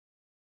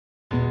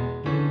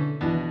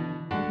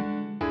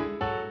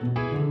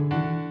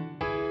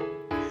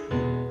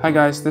Hi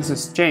guys, this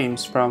is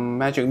James from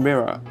Magic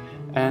Mirror,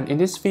 and in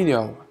this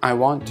video I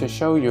want to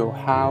show you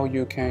how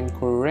you can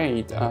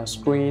create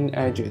screen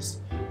edges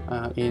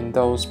in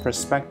those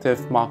perspective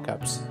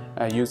mockups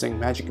using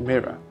Magic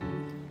Mirror.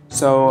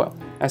 So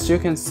as you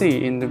can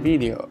see in the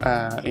video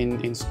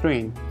in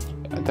screen,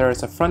 there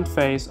is a front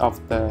face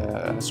of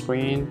the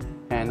screen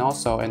and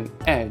also an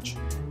edge,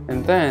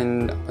 and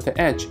then the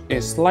edge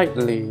is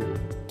slightly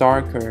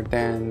darker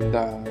than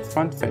the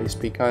front face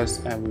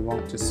because we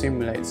want to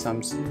simulate some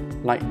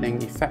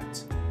lightning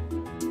effect.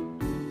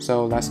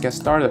 So let's get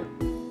started.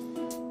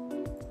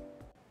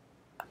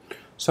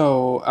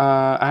 So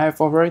I have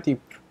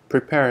already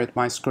prepared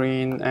my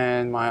screen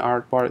and my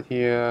artboard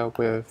here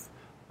with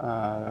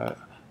a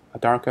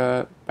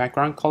darker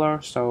background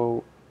color,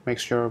 so make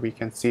sure we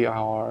can see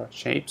our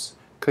shapes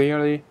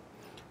clearly.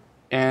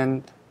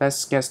 And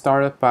let's get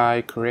started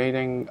by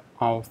creating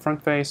our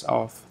front face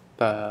of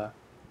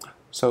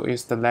so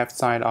it's the left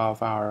side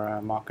of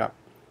our mockup.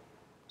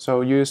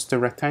 So use the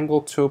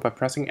rectangle tool by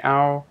pressing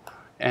L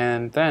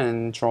and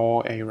then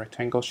draw a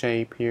rectangle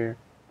shape here.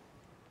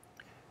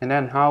 And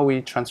then how we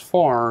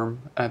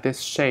transform this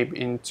shape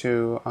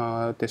into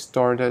a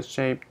distorted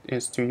shape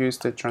is to use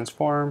the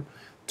transform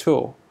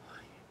tool,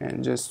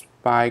 and just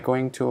by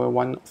going to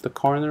one of the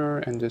corner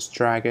and just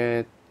drag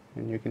it,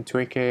 and you can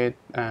tweak it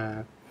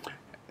to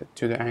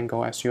the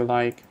angle as you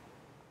like.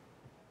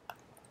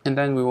 And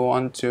then we will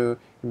want to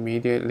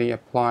immediately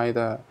apply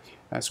the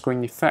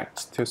screen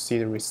effect to see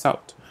the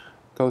result.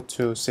 Go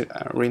to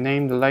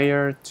rename the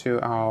layer to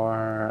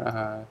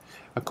our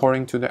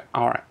according to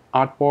our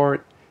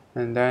artboard,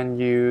 and then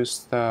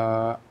use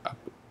the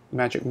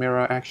Magic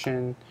Mirror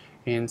action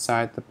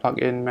inside the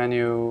plugin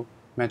menu,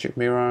 Magic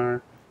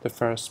Mirror, the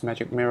first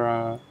Magic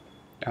Mirror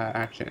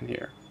action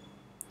here.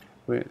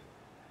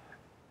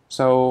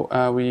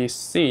 So we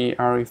see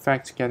our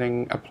effect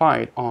getting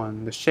applied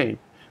on the shape,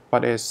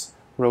 but it's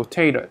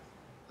rotated.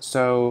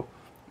 So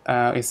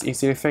it's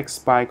easily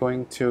fixed by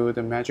going to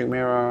the Magic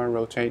Mirror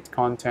rotate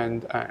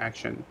content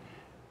action.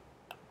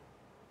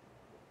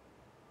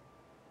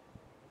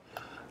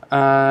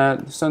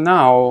 So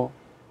now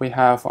we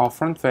have our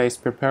front face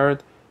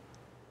prepared.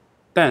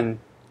 Then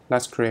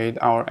let's create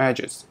our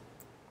edges.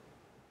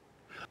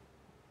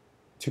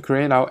 To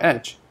create our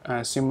edge,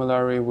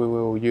 similarly we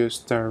will use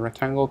the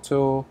rectangle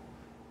tool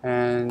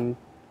and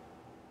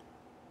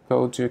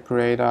go to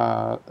create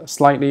a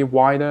slightly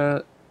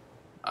wider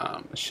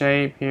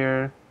shape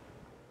here,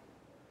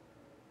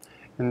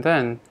 and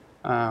then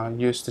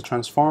use the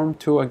transform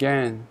tool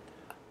again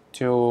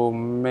to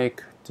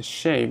make the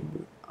shape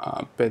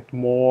a bit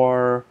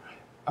more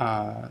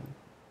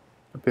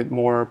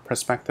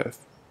perspective.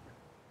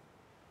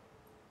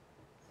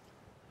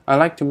 I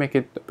like to make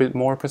it a bit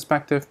more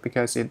perspective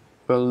because it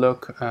will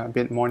look a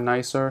bit more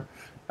nicer.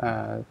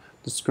 The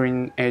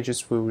screen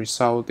edges will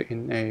result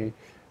in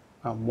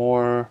a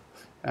more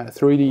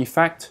 3D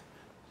effect.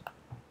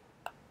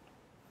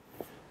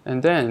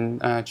 And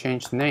then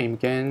change the name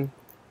again.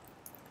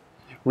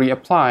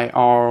 Reapply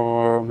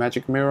our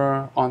Magic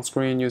Mirror on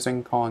screen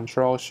using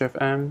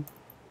Ctrl+Shift+M.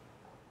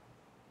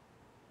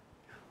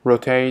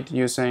 Rotate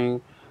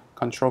using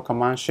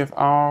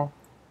Ctrl+Command+Shift+R.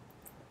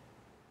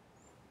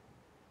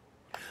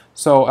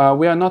 So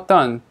we are not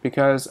done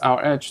because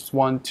our edges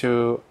want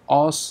to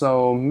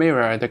also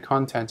mirror the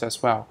content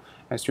as well.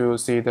 As you will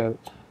see, the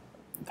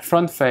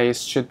front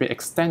face should be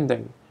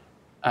extending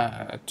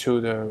to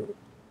the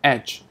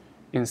edge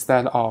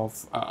instead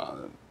of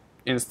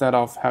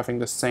having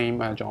the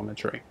same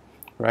geometry,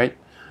 right?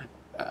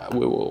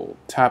 We will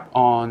tap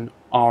on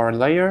our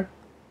layer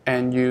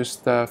and use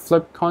the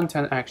flip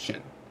content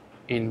action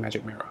in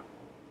Magic Mirror.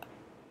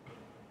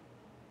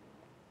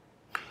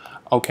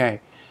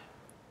 Okay.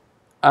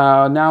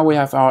 Now we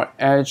have our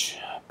edge,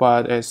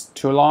 but it's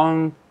too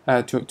long,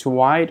 too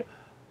wide.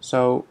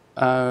 So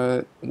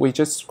we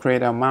just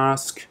create a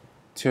mask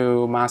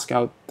to mask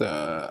out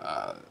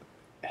the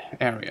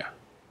area.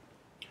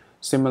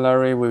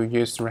 Similarly, we'll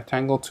use the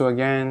rectangle tool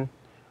again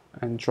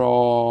and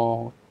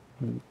draw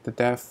the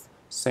depth,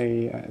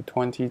 say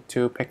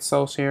 22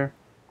 pixels here.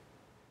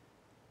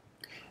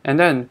 And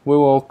then we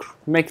will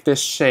make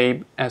this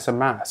shape as a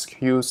mask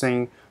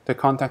using the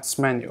context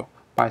menu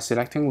by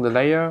selecting the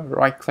layer,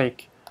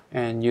 right-click,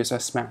 and use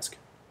as mask.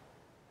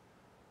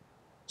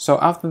 So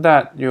after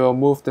that, you will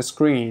move the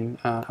screen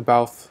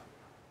above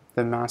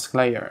the mask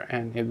layer,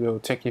 and it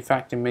will take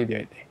effect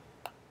immediately.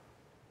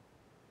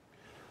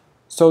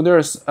 So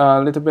there's a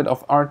little bit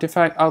of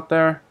artifact out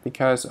there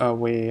because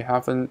we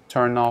haven't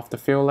turned off the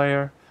fill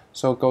layer.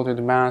 So go to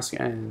the mask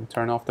and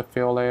turn off the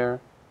fill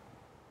layer.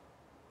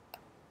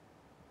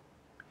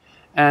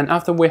 And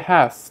after we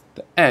have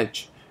the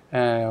edge,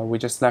 we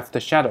just left the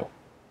shadow.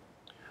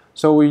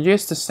 So we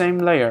use the same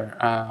layer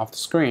of the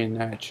screen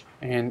edge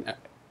and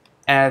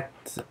add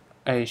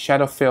a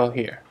shadow fill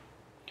here.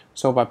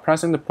 So by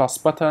pressing the plus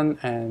button,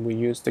 and we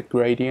use the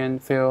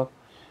gradient fill,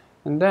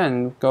 and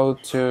then go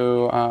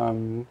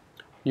to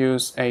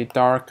use a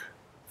dark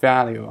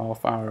value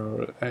of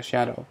our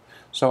shadow.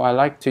 So I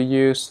like to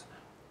use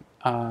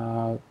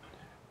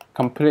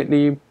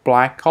completely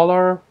black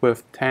color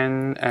with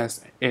 10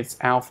 as its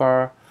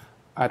alpha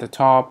at the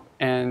top,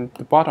 and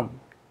the bottom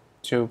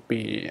to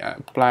be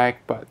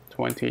black but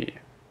 20%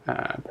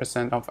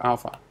 of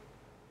alpha.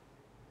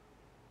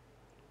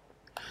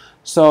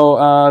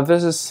 So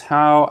this is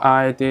how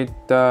I did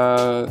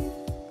the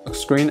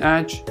screen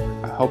edge.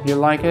 I hope you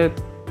like it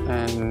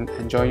and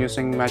enjoy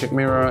using Magic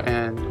Mirror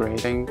and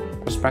creating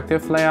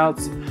perspective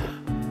layouts.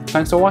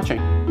 Thanks for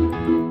watching.